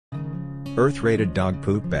Earth-rated dog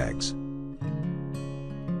poop bags.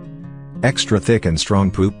 Extra thick and strong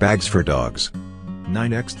poop bags for dogs.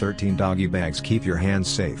 9x13 doggy bags keep your hands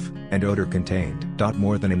safe and odor contained.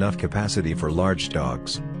 More than enough capacity for large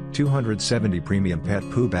dogs. 270 premium pet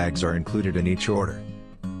poo bags are included in each order.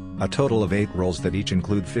 A total of 8 rolls that each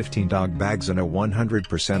include 15 dog bags and a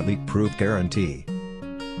 100% leak-proof guarantee.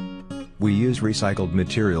 We use recycled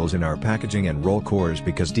materials in our packaging and roll cores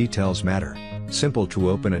because details matter. Simple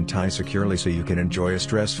to open and tie securely so you can enjoy a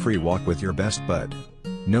stress-free walk with your best bud.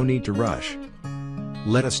 No need to rush.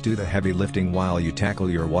 Let us do the heavy lifting while you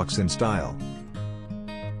tackle your walks in style.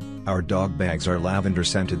 Our dog bags are lavender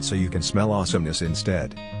scented so you can smell awesomeness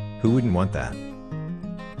instead. Who wouldn't want that?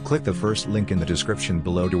 Click the first link in the description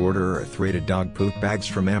below to order Earth-rated dog poop bags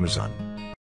from Amazon.